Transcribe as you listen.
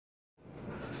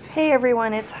Hey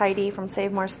everyone, it's Heidi from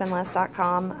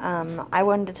SaveMoreSpendLess.com. I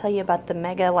wanted to tell you about the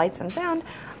Mega Lights and Sound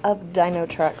of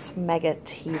Dinotrux Mega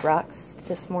T-Rux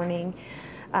this morning.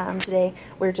 Today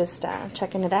we're just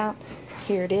checking it out.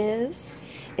 Here it is.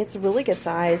 It's a really good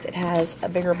size. It has a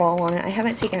bigger ball on it. I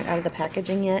haven't taken it out of the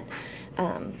packaging yet.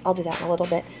 I'll do that in a little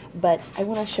bit. But I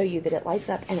want to show you that it lights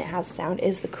up and it has sound. It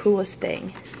is the coolest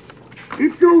thing.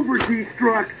 It's over,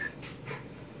 Dinotrux.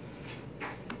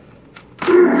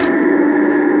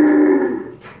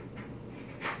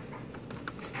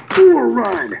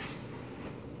 Run.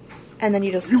 And then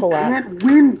you just pull up. You can't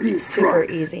win, Dinotrux. Super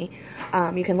easy.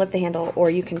 You can lift the handle or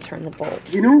you can turn the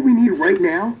bolt. You know what we need right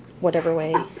now? Whatever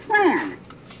way. A plan.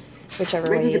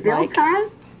 Whichever way you'd like. Tie?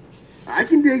 I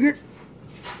can dig it.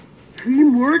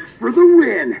 Teamwork for the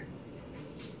win.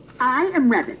 I am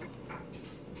Rabbit.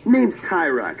 Name's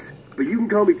Dinotrux, but you can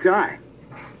call me Ty.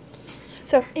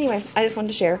 So, anyways, I just wanted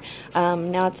to share.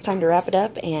 Now it's time to wrap it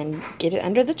up and get it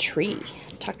under the tree.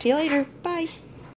 Talk to you later. Bye.